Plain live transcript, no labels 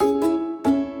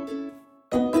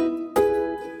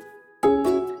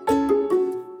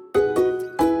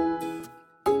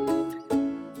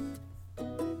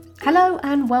Hello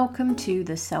and welcome to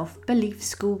the Self-Belief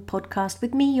School podcast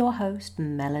with me, your host,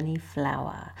 Melanie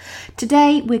Flower.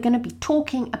 Today we're going to be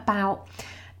talking about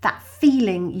that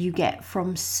feeling you get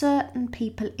from certain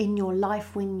people in your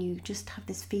life when you just have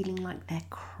this feeling like they're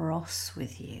cross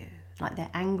with you, like they're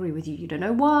angry with you. You don't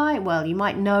know why. Well, you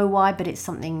might know why, but it's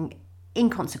something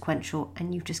inconsequential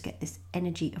and you just get this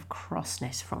energy of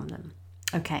crossness from them.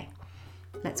 Okay,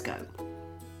 let's go.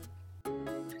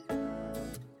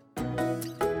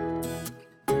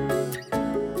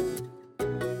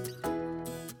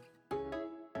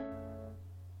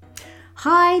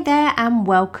 Hi there and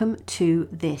welcome to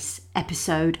this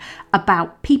episode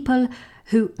about people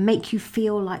who make you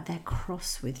feel like they're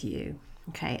cross with you.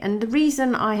 Okay, and the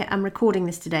reason I am recording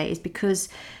this today is because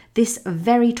this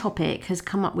very topic has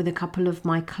come up with a couple of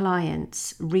my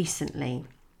clients recently.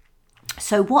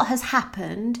 So what has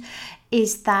happened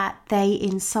is that they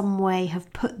in some way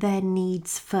have put their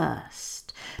needs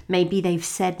first. Maybe they've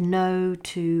said no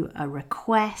to a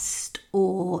request,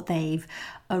 or they've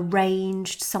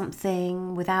arranged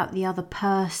something without the other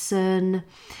person,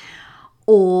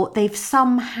 or they've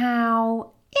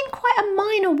somehow, in quite a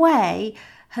minor way,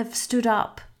 have stood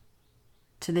up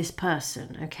to this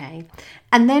person, okay?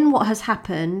 And then what has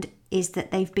happened is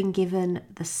that they've been given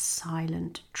the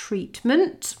silent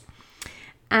treatment,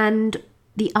 and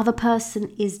the other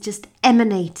person is just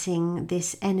emanating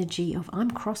this energy of, I'm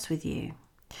cross with you.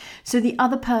 So the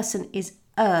other person is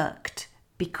irked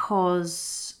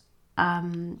because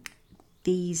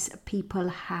these people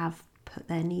have put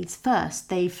their needs first.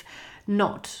 They've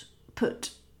not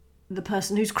put the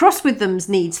person who's cross with them's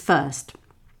needs first.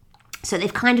 So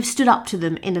they've kind of stood up to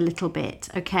them in a little bit,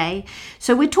 okay?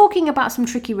 So we're talking about some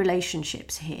tricky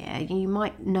relationships here. You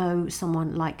might know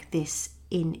someone like this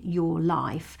in your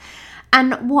life.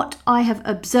 And what I have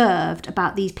observed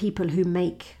about these people who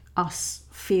make us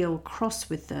feel cross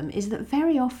with them is that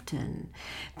very often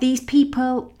these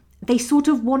people, they sort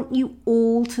of want you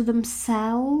all to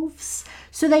themselves.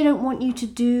 So they don't want you to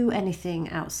do anything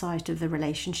outside of the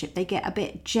relationship. They get a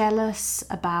bit jealous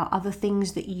about other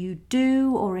things that you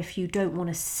do, or if you don't want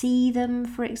to see them,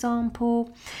 for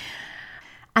example.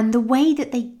 And the way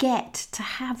that they get to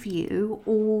have you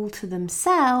all to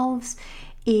themselves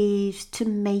is to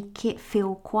make it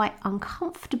feel quite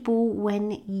uncomfortable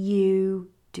when you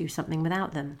do something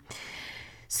without them.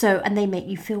 So, and they make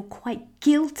you feel quite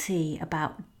guilty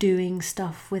about doing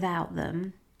stuff without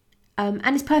them.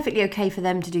 And it's perfectly okay for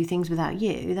them to do things without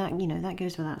you. That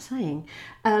goes without saying.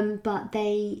 But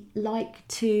they like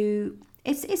to,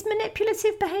 it's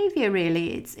manipulative behavior,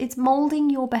 really. It's molding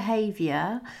your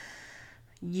behavior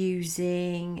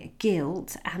using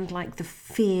guilt and like the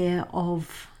fear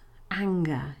of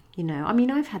anger.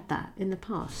 I've had that in the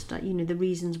past. The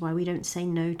reasons why we don't say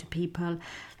no to people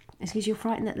is because you're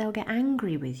frightened that they'll get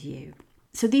angry with you.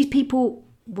 So these people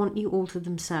want you all to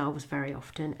themselves very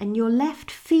often, and you're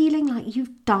left feeling like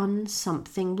you've done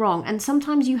something wrong. And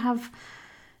sometimes you have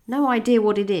no idea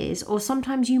what it is, or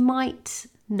sometimes you might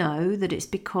know that it's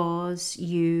because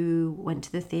you went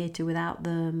to the theatre without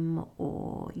them,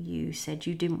 or you said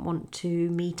you didn't want to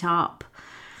meet up.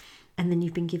 And then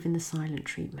you've been given the silent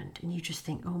treatment and you just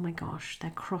think, oh my gosh, they're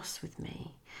cross with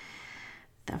me.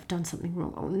 I've done something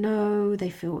wrong. Oh no, they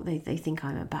think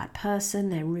I'm a bad person.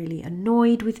 They're really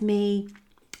annoyed with me.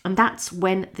 And that's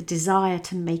when the desire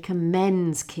to make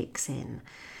amends kicks in.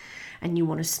 And you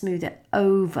want to smooth it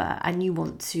over and you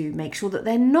want to make sure that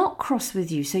they're not cross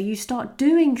with you. So you start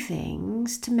doing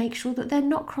things to make sure that they're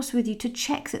not cross with you, to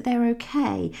check that they're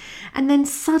okay. And then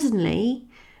suddenly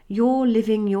you're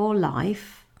living your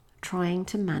life trying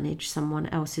to manage someone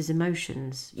else's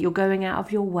emotions. You're going out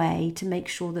of your way to make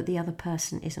sure that the other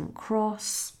person isn't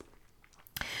cross,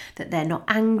 that they're not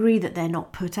angry, that they're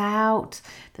not put out,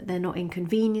 that they're not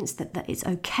inconvenienced, that it's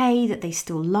okay, that they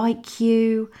still like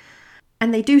you.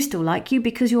 And they do still like you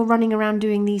because you're running around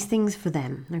doing these things for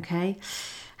them, okay?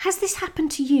 Has this happened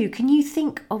to you? Can you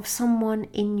think of someone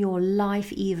in your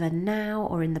life, either now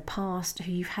or in the past,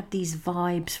 who you've had these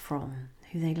vibes from?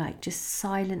 Who they like just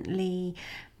silently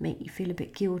make you feel a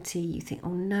bit guilty. You think, oh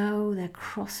no, they're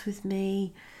cross with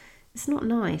me. It's not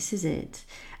nice, is it?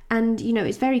 And,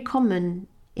 it's very common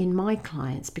in my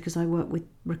clients because I work with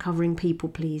recovering people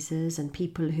pleasers and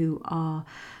people who are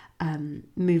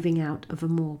moving out of a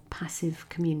more passive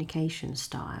communication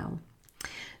style.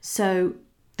 So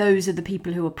those are the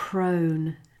people who are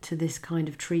prone to this kind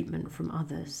of treatment from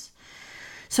others.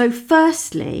 So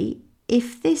firstly,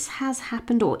 if this has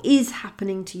happened or is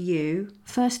happening to you,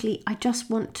 firstly, I just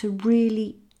want to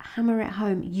really hammer it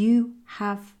home. You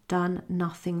have done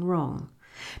nothing wrong.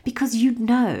 because you'd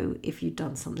know if you'd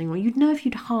done something wrong. You'd know if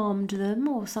you'd harmed them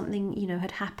or something,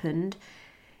 had happened.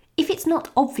 If it's not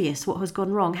obvious what has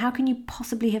gone wrong, how can you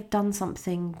possibly have done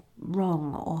something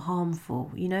wrong or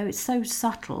harmful? It's so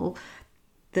subtle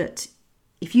that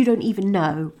if you don't even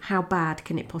know, how bad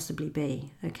can it possibly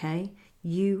be? Okay,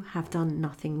 you have done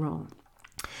nothing wrong.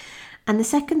 And the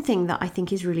second thing that I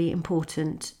think is really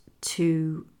important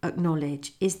to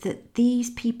acknowledge is that these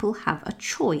people have a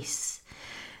choice.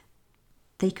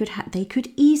 They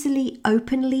could easily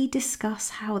openly discuss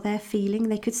how they're feeling.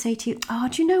 They could say to you, "Oh,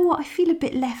 do you know what? I feel a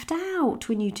bit left out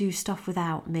when you do stuff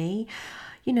without me.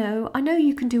 I know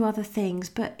you can do other things,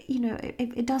 but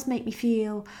it does make me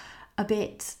feel a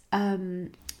bit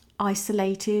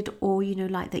isolated, or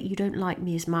like that you don't like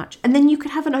me as much." And then you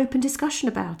could have an open discussion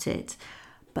about it.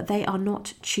 But they are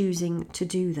not choosing to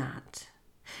do that.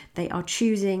 They are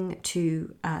choosing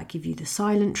to give you the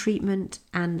silent treatment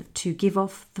and to give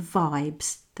off the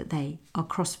vibes that they are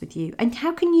cross with you. And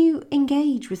how can you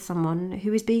engage with someone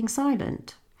who is being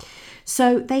silent?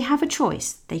 So they have a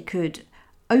choice. They could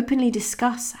openly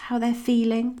discuss how they're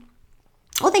feeling,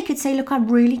 or they could say, "Look,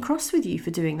 I'm really cross with you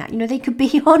for doing that." They could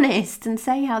be honest and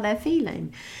say how they're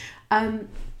feeling.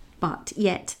 But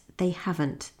yet they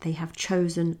haven't. They have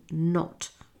chosen not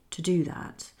to do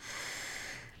that.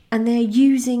 And they're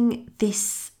using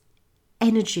this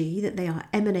energy that they are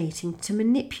emanating to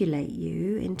manipulate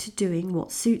you into doing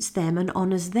what suits them and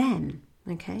honours them.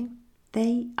 Okay?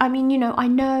 I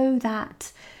know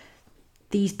that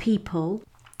these people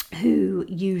who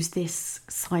use this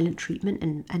silent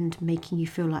treatment and making you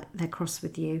feel like they're cross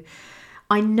with you,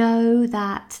 I know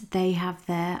that they have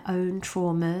their own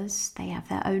traumas, they have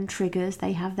their own triggers,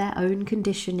 they have their own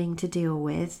conditioning to deal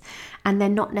with, and they're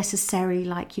not necessarily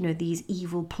like, these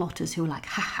evil plotters who are like,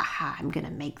 "Ha ha ha, I'm going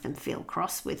to make them feel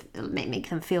make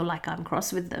them feel like I'm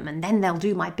cross with them, and then they'll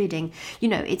do my bidding."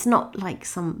 It's not like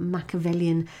some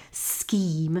Machiavellian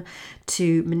scheme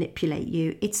to manipulate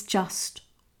you. It's just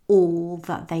all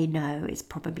that they know. It's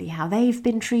probably how they've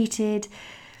been treated.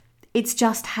 It's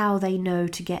just how they know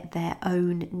to get their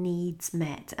own needs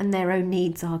met. And their own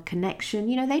needs are connection.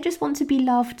 They just want to be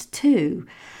loved too.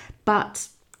 But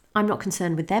I'm not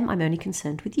concerned with them. I'm only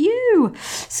concerned with you.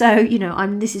 So,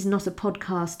 this is not a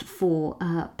podcast for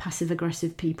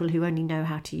passive-aggressive people who only know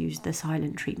how to use the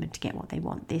silent treatment to get what they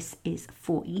want. This is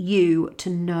for you to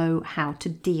know how to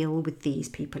deal with these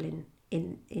people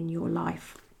in your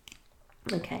life.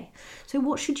 Okay, so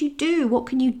what should you do? What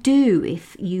can you do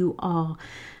if you are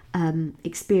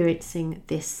experiencing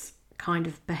this kind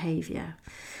of behaviour?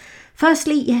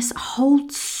 Firstly, yes,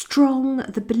 hold strong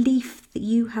the belief that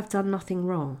you have done nothing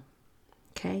wrong.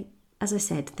 Okay, as I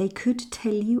said, they could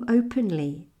tell you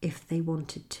openly if they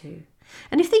wanted to.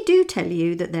 And if they do tell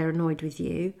you that they're annoyed with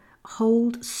you,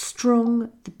 hold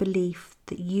strong the belief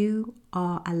that you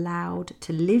are allowed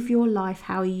to live your life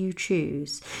how you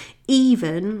choose,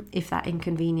 even if that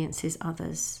inconveniences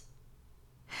others.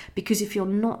 Because if you're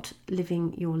not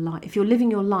living your life, if you're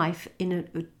living your life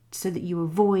so that you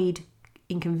avoid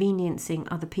inconveniencing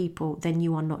other people, then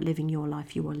you are not living your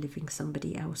life. You are living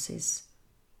somebody else's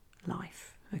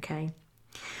life. Okay.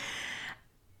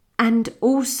 And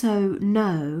also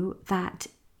know that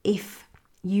if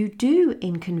you do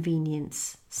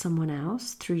inconvenience someone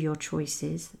else through your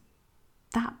choices,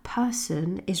 that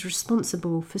person is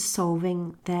responsible for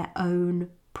solving their own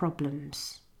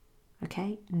problems.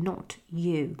 Okay, not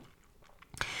you.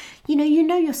 You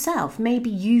know yourself.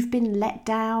 Maybe you've been let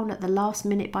down at the last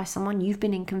minute by someone. You've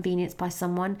been inconvenienced by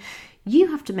someone. You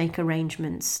have to make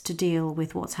arrangements to deal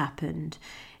with what's happened.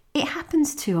 It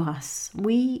happens to us.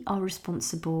 We are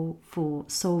responsible for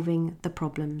solving the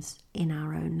problems in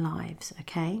our own lives,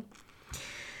 okay?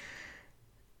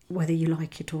 Whether you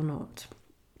like it or not.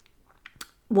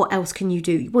 What else can you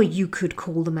do? Well, you could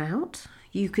call them out.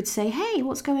 You could say, "Hey,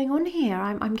 what's going on here?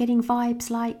 I'm getting vibes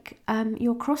like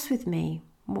you're cross with me.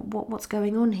 What's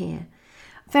going on here?"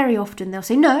 Very often they'll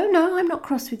say, No, I'm not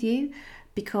cross with you,"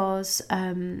 because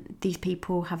these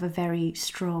people have a very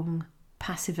strong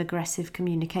passive-aggressive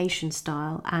communication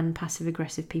style, and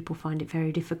passive-aggressive people find it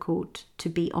very difficult to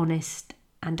be honest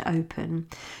and open.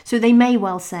 So they may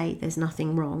well say there's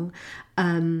nothing wrong,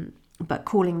 but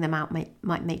calling them out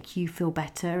might make you feel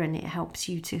better, and it helps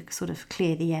you to sort of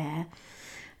clear the air.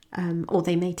 Or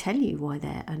they may tell you why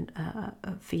they're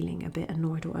feeling a bit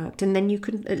annoyed or irked, and then you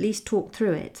can at least talk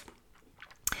through it.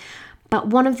 But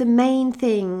one of the main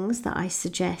things that I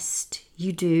suggest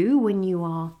you do when you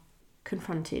are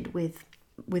confronted with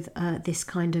this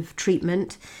kind of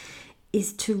treatment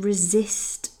is to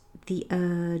resist the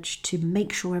urge to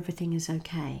make sure everything is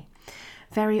okay.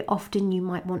 Very often you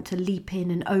might want to leap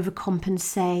in and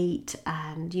overcompensate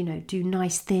and, do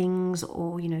nice things,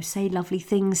 or, say lovely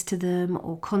things to them,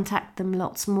 or contact them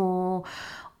lots more,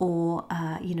 or,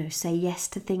 say yes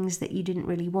to things that you didn't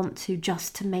really want to,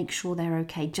 just to make sure they're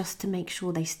okay, just to make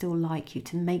sure they still like you,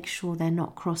 to make sure they're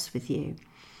not cross with you.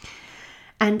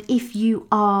 And if you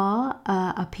are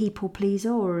a people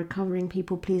pleaser or a recovering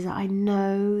people pleaser, I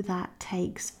know that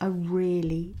takes a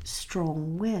really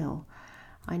strong will.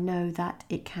 I know that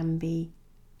it can be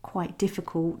quite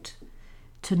difficult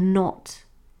to not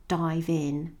dive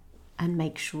in and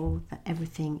make sure that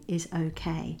everything is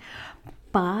okay.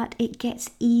 But it gets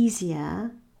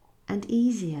easier and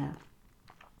easier.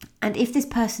 And if this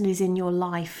person is in your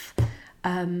life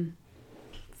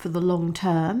for the long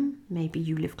term, maybe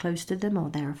you live close to them, or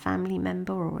they're a family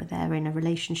member, or they're in a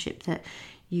relationship that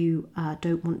you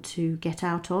don't want to get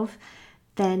out of,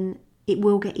 then it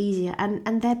will get easier,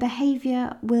 and their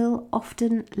behaviour will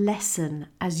often lessen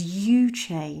as you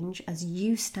change, as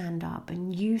you stand up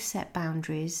and you set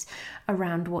boundaries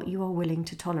around what you are willing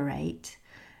to tolerate.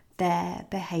 Their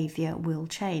behaviour will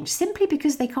change simply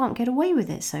because they can't get away with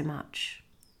it so much.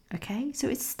 Okay, so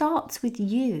it starts with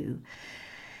you.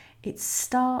 It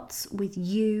starts with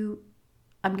you,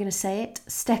 I'm going to say it,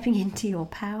 stepping into your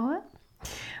power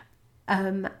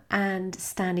and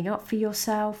standing up for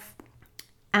yourself,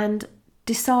 and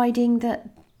deciding that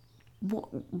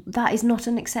that is not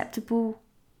an acceptable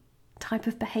type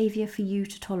of behaviour for you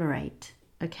to tolerate,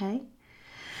 okay?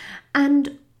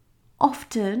 And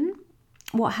often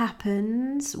what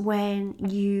happens when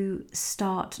you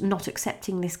start not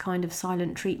accepting this kind of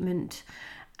silent treatment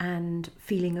and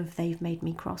feeling of they've made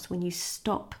me cross, when you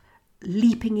stop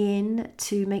leaping in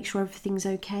to make sure everything's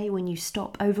okay, when you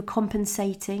stop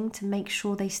overcompensating to make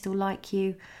sure they still like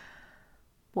you,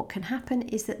 what can happen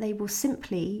is that they will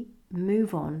simply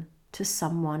move on to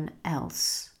someone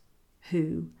else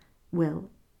who will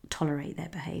tolerate their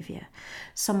behaviour.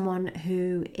 Someone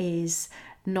who is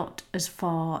not as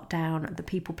far down the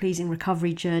people-pleasing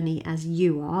recovery journey as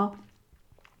you are,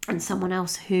 and someone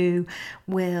else who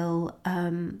will,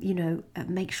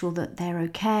 make sure that they're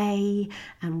okay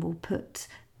and will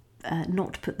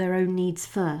not put their own needs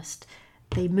first.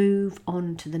 They move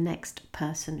on to the next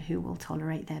person who will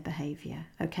tolerate their behaviour,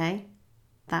 okay?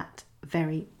 That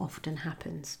very often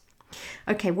happens.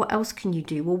 Okay, what else can you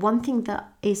do? Well, one thing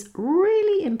that is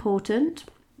really important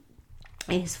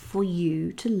is for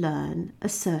you to learn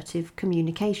assertive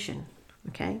communication,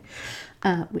 okay?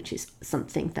 Which is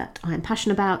something that I am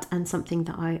passionate about and something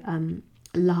that I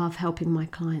love helping my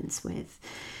clients with.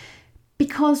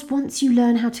 Because once you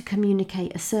learn how to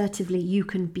communicate assertively, you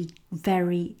can be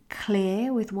very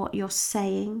clear with what you're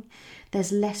saying.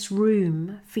 There's less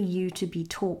room for you to be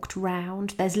talked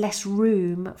round. There's less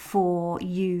room for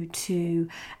you to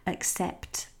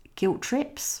accept guilt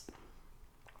trips.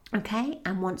 Okay?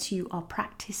 And once you are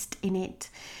practiced in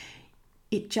it,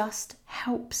 it just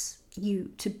helps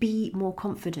you to be more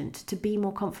confident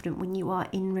when you are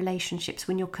in relationships,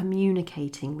 when you're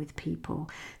communicating with people.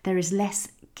 There is less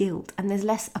guilt and there's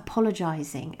less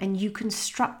apologizing, and you can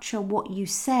structure what you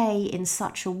say in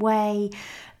such a way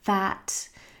that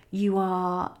you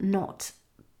are not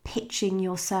pitching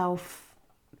yourself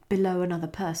below another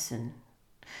person.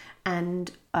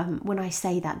 And when I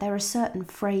say that, there are certain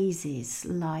phrases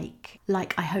like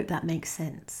I hope that makes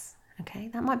sense. Okay,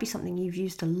 that might be something you've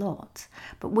used a lot,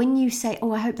 but when you say,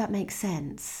 oh, I hope that makes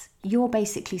sense, you're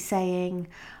basically saying,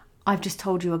 I've just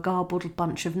told you a garbled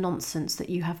bunch of nonsense that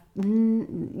you have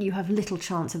little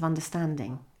chance of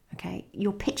understanding. Okay,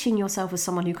 you're pitching yourself as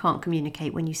someone who can't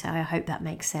communicate when you say, I hope that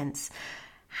makes sense.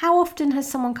 How often has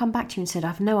someone come back to you and said, I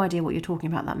have no idea what you're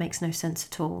talking about, that makes no sense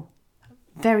at all?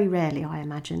 Very rarely, I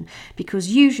imagine,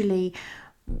 because usually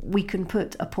we can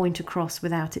put a point across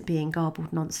without it being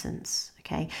garbled nonsense.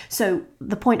 Okay, so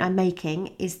the point I'm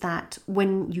making is that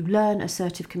when you learn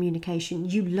assertive communication,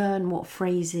 you learn what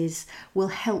phrases will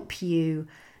help you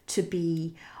to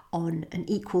be on an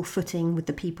equal footing with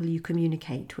the people you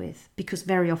communicate with, because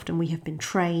very often we have been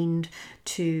trained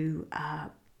to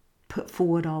put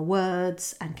forward our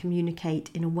words and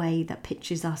communicate in a way that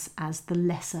pitches us as the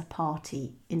lesser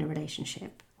party in a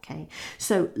relationship. Okay,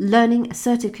 so learning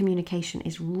assertive communication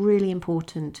is really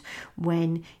important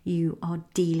when you are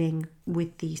dealing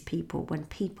with these people, when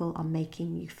people are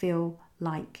making you feel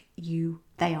like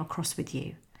they are cross with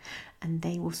you, and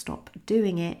they will stop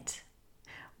doing it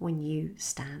when you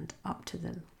stand up to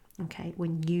them. Okay,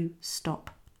 when you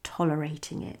stop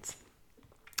tolerating it.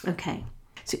 Okay,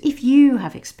 So if you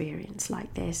have experience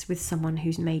like this with someone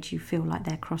who's made you feel like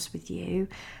they're cross with you,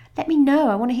 let me know.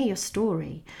 I want to hear your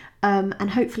story. And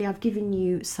hopefully I've given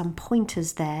you some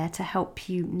pointers there to help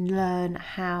you learn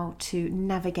how to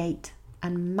navigate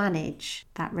and manage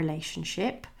that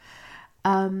relationship.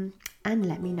 And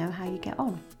let me know how you get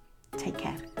on. Take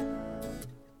care.